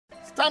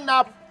Stand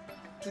up.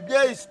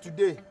 Today is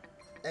today.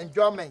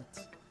 Enjoyment.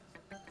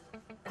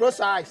 Close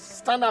your eyes.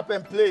 Stand up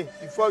and play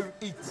before you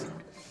eat.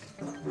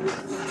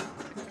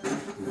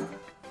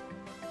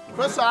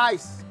 Close your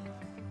eyes.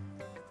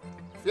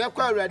 You're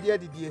quite ready,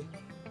 Didier.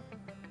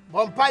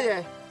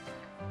 Vampire.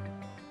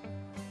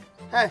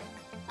 Hey,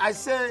 I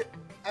say,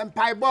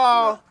 Empire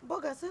ball.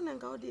 Bogasen and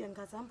Gaudi and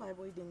Casampa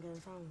boy didn't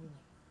get found.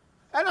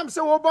 And I'm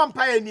so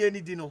vampire near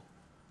Dino.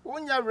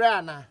 When you're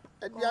rana,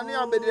 and you're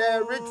near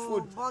the rich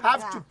food,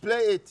 have to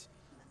play it.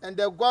 And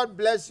the God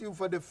bless you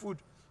for the food.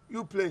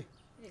 You play.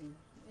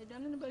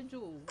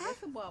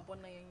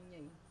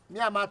 Me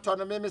am at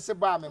on me, Mr.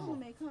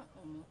 Barmemo.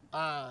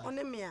 Ah,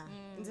 only me,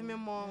 and the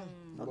memo.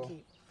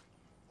 Okay.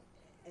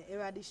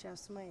 Eradisha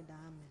smile,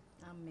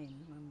 amen.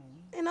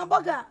 In a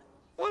bugger,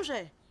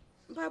 Onche.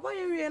 My boy,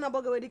 you're in a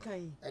bugger with the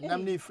kind. And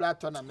I'm near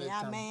flat on a man. Hey,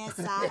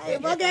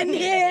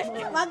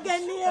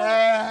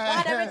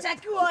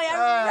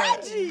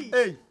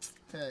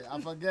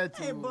 I forget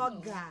you.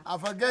 I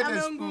forget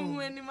the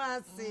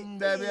spoon.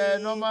 There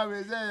no more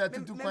reason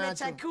to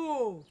check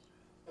you.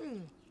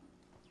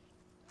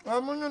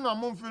 I'm not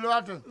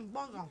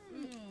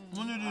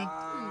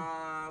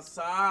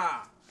sir.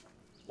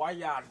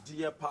 Why are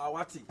dear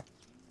Pawati?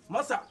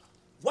 Massa,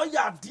 why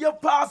are dear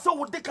Pa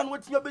so they can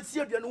wait your best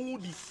and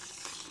woody?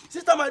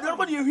 Sister, my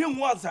nobody hear him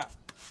once.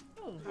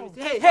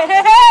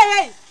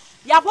 Hey,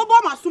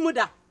 Yaboma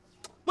Sumuda.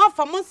 One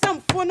for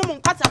Monsam phone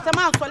on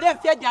Catamaran, so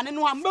let Fiat and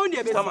no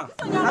ammonia. Madame,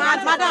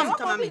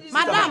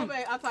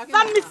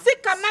 some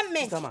sick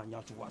mammy.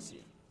 Not to was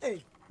here.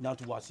 Not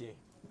to was here.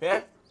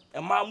 Eh?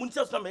 And my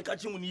Munchas not make a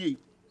chimney.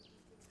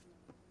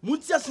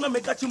 Munchas not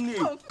make a chimney.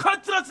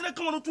 Can't trust the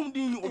common to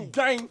me or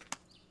dying.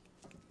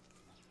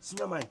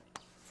 See my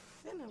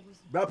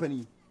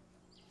Brappany.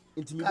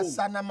 Into me,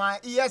 son of my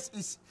ears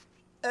is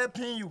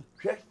helping you.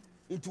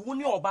 Into one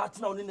year about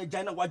now in the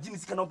China, what Jimmy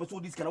cannot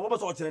pursue this kind of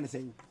what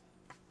anything.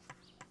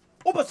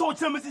 Over so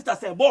tell me sister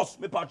say, boss,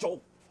 me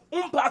patrol.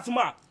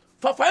 Patma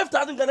for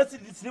 5,000 Ghana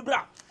cedis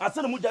libra. I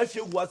send a muja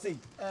she was saying.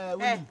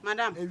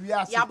 Madam,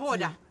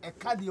 Yaboda, a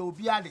cardio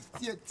biade,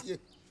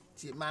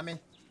 tear, mammy.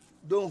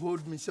 Don't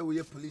hold me so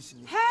we're police.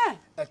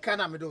 A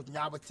canna don't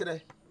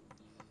yabotre.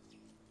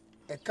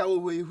 A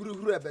cowaway who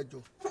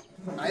rebedo.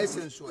 I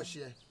sense so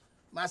share.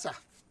 Massa,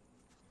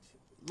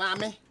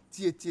 mammy,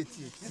 tear.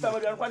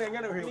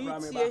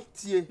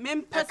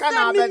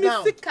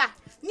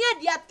 Near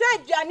the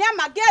third year,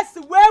 my guests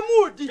were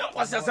moody.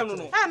 What's your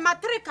son? I'm a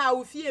trick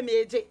out fear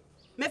major.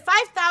 Me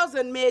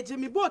 5,000 major,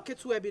 me book it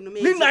to a bin.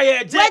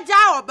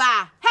 Jar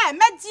bar. Hey,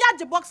 met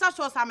the boxer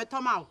shows I'm a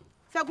tomau.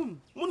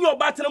 Fagum. When you're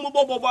battling or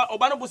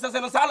Banabus and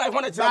I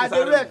want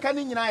to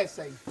can I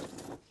say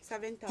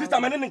 7,000. Sister,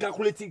 my name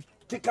calculating.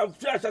 Take up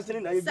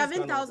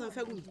 7,000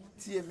 Fagum.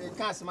 See, me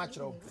can't match.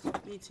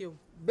 Me too.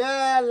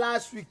 Bear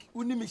last week,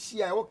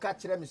 Unimishi, I will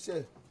catch them,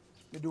 sir.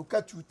 You do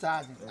cut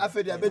 2,000.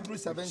 After the bedroom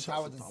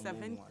 7,000.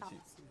 7,000.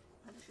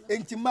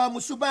 Ain't Mamma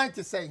Suban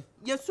to say.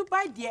 You're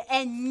super dear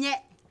and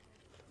yet.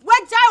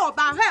 What jar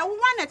about her? Who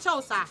won a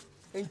chosa?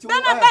 Ain't you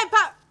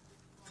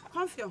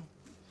Confion.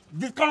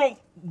 This kind of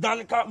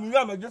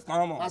Danica, just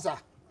come on. Massa.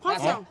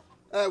 Confion.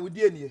 Would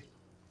dear near.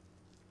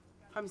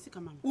 Come see,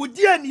 come on. Would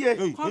dear near.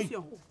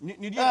 Confion.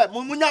 Munya.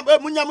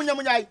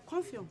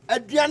 Confion. A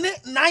Diane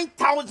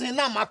 9,000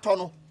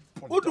 Namatono.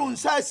 Who don't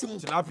say some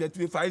after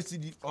 25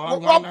 CD or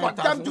 1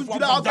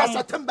 to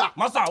September?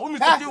 Massa,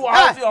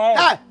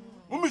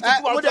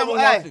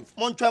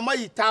 Montreal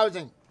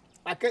 1,000.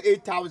 I get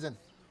 8,000.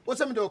 What's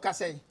some do I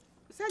say?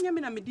 Send him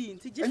in a medine.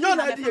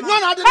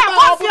 Confion.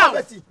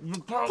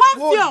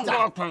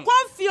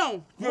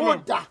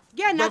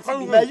 Get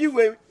nothing. You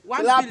will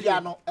 1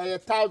 piano,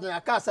 1,000, I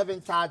can't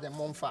 7,000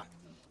 Monfa.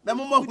 The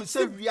moment who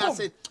said we are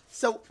said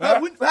so.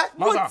 What's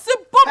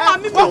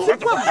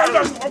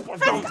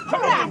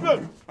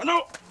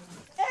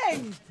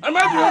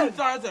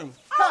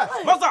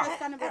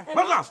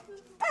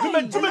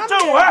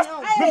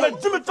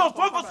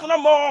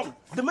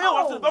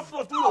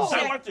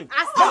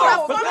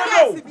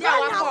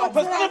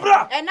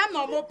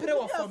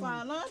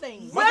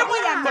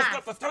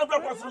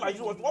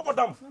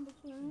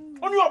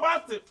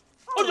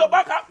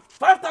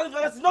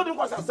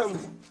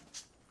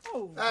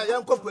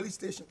young police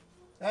station.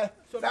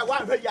 That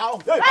one very young.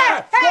 Boy,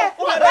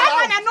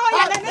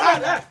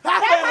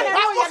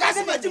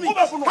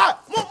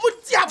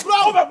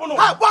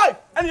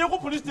 and you go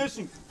police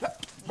station.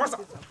 Massa.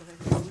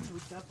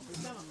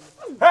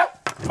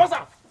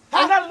 Massa.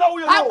 I don't know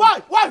you.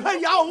 Why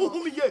very young?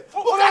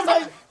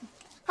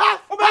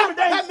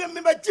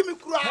 Jimmy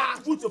Cry.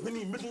 Put your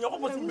penny, making your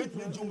opposite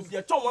making Jimmy.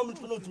 You're talking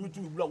 1 minute to me to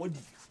blow.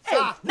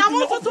 Now,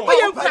 what's the way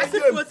you press it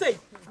to say?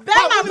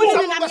 I'm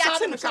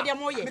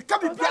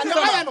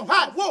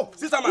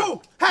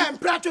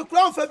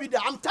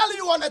telling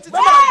you on it.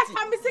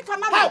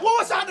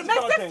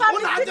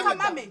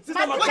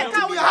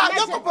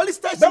 Police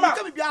station.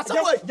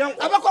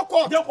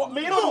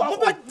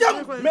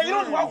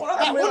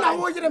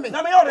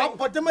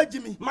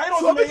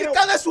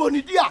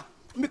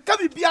 me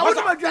come be a what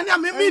am I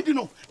me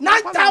no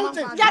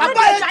 9,000. Ya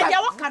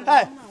ya what can.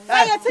 Say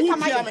it come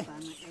my.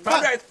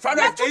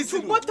 Friday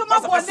AC.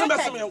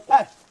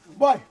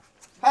 Boy.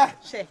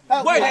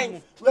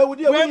 Boy, where would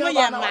you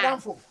now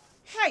for?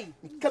 Hey,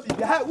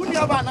 we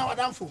never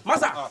now for.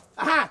 Massa.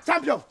 Aha,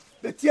 champion.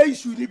 The tear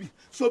issue be.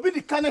 So be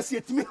the can see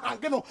to me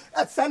hanging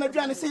at San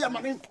Adrian say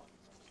my name.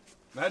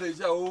 That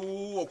is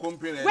oh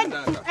company. when no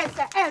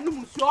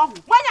musuo.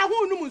 When ya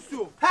hu no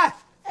musuo. Ha.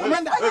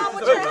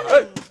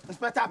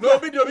 Inspector. No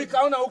video be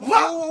count now.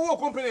 Who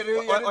company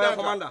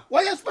commander.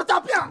 Why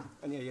Inspector Pia?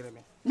 Me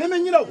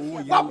you know.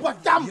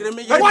 What damn.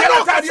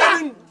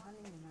 Why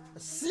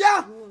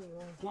Sia.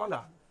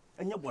 Commander.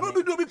 No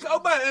video be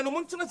count by and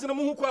Montana no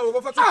mu kwa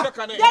we fa check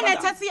kan. Then e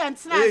tete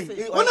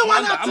entrance.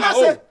 One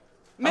atase.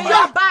 Me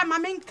ya ba ma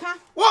menka.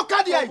 What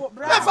can you?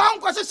 Me fa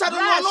nko se no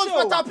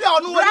Inspector Pia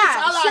onu we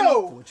sala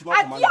no.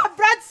 Adi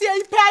obrat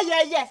ye pay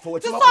ye.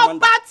 To so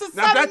bad to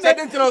na that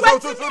didn't know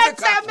so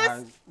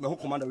the me ho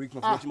commander week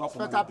no for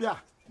Inspector Pia.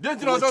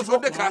 didn't know so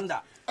the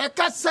commander E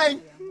ka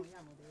sen.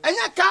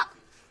 Enya ka.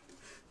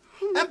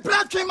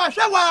 Emplatwe ma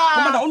hwewa.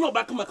 commander only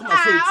back come say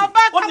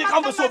what dey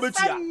come so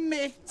betua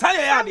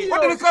say ya dey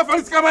what did the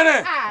conference come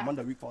in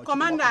commander week for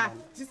commander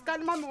this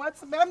can mama what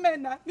be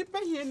men na ni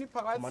pay here ni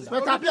power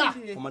Inspector Pia.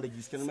 commander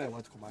this can me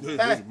what commander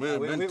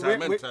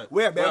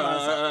where be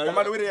man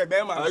commander where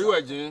be man are you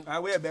agent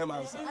where be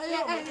man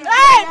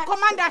hey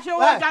commander she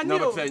wa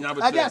Daniel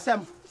Ade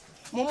asem.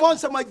 Mo mon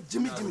se ma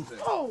jimi.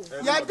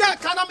 Ya da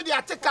kana me de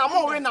ateka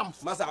mo we nam.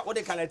 massa what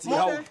dey can it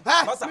how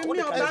massa what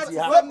dey can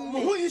it Mo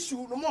who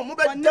issue no mo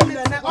be dem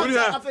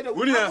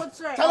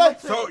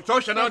so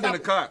Chanel in the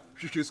car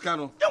she scan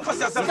no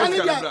Can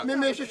you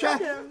me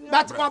hwehwe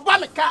but ko ba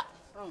me ka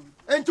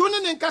enti oni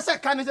ne nka se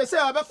kan se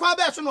obekwa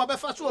be so no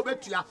obefa so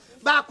obetua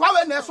ba kwa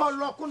we na so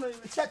lock no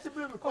chat be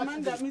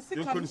commander me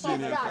sika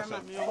commander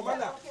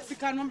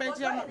sika no be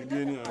je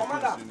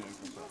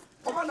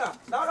commander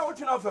now what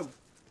you know from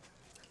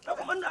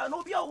commander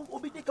no be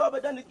obi take over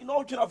then no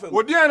what you know from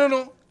odi eno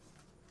no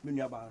me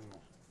nua ba no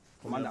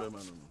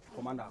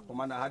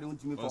commander how do you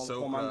me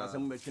commander say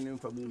me twene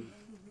from me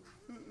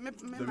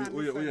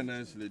oh you're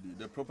nice lady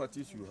the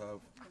properties you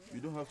have you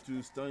don't have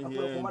to stand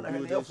here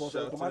and do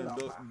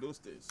this those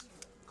days.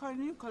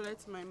 Can you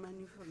collect my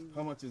money from me?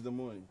 How much is the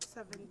money?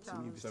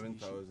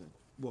 7,000.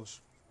 boss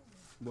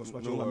No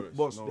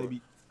boss worries.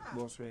 baby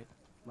boss right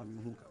na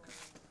me hu kaka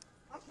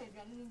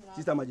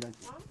sister imagine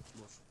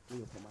boss who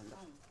your commander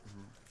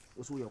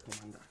also your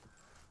commander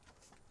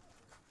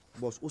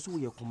boss also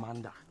your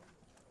commander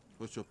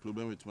What's your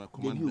problem with my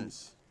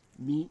commanders?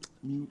 me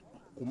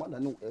commander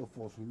no air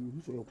force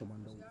who's your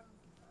commander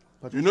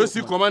You know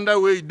see commander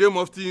where you dey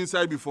mufti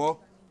inside before?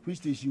 which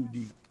station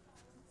you dey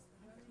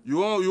You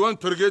want to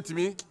interrogate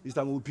me? this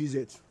time we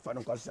PZ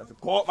final question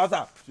call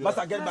master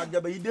get back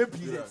there but you dey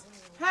PZ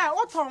Hey,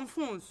 what on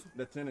phones?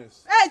 The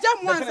tennis. Hey,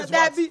 just once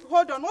Debbie,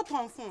 hold on, what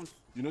on phones?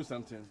 You know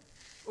something?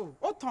 Oh,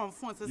 what on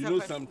phones? You know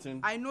something?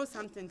 I know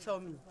something,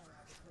 tell me.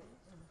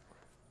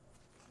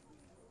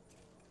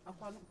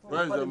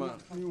 Where is the man?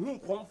 you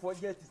come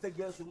forget to say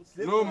girls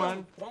No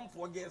man. come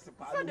forget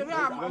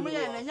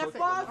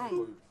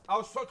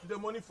I'll sort the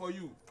money for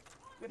you.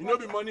 You know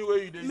the money where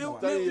you dey Me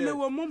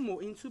wo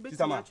momo into bit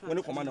Sister when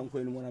you command nko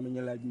enu na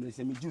me like me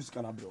say me juice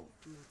can bro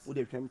wo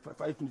dey twem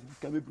 5 minutes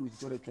can be bro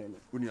so dey twem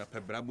Uni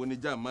apebra boni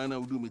ja man na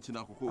wudu me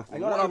china kokoko.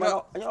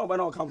 anya ba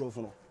na o come bro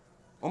for no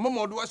Omo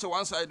mo do wa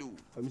one side o.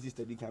 for me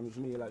sister dey come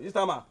me like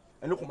sister ma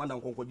enu command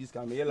nko juice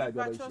can me like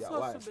brother here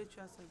why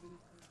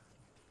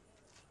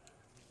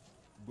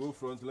Go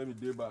front, let me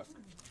day back.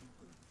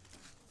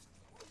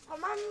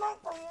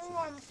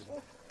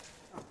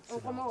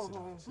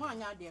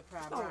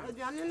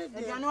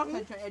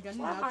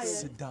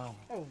 sit down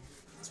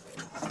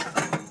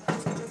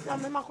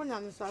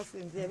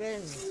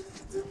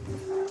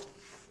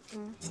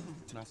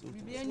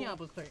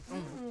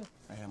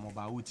I am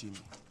about team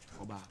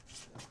oba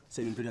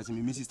say me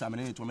president me sister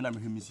me to me na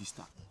me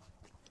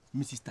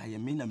sister ye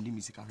me na me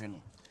music ahwe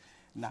no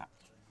na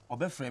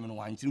obe frame no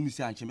wan tiri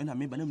musi anche me na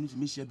me ba na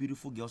me share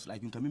beautiful girls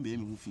like you can me be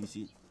me hu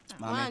finsi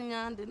mama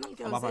de no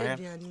girls say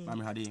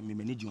mama hade me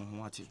manage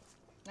ho ate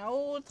na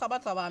o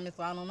taba me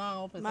so anu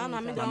na o pese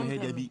mama me mama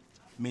hade bi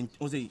me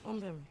o say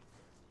ombem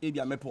e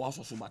bia me po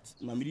aso so but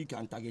mama ri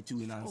kan target you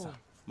in answer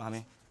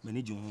mama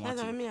manage ho ate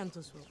na me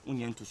yanto so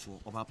unye nto so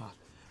oba pa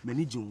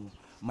manage ho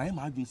my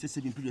adwin say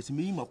 7 periods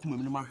me yi makoma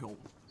me no ma hwe o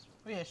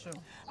we sure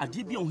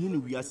ade bia ho ne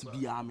wiase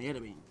bia me yere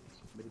be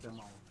me de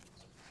ma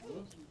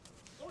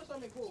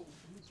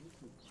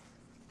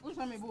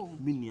o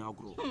mini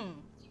agro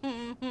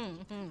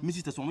mi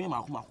sister so me ma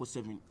akoma ko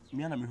 7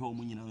 me na me hwe o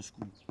mu nyina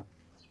school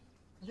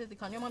je ti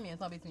kan yo mama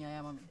yesa betin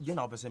ya mama je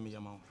na opese me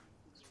yama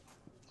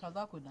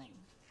kaza ko dan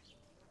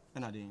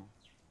na de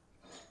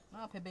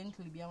na pe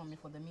Bentley bia mama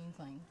for the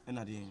meantime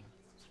na de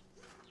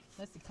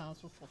let's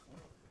cancel for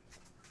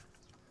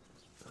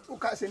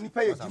Uka se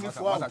nipa ye jimi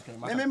fo.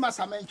 Na me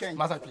masa mentwen.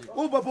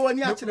 Wo bobo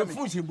ani a kire me.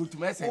 Fun she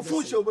botum ese. Wo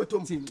fun she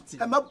obotom.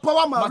 E ma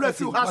power ma wura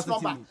fi house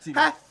number.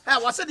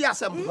 Wo se dia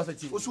asem.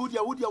 Wo so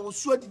dia wo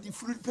so di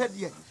fruit ped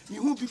ye. Mi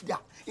hu bi da.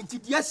 Nti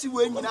dia si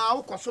we nyina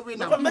wo koso we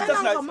na.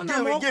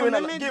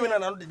 Give na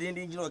no de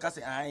den no ka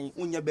se ai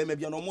unya be ma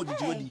bia no mo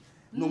didi odi.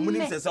 No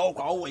munim se se wo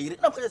kwa wo yire.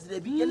 Na ka se de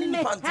bi ye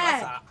ni panta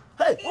sa.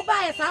 Hey. Wo ba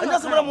ye sa. Anya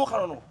se mo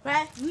ka no.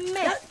 Me.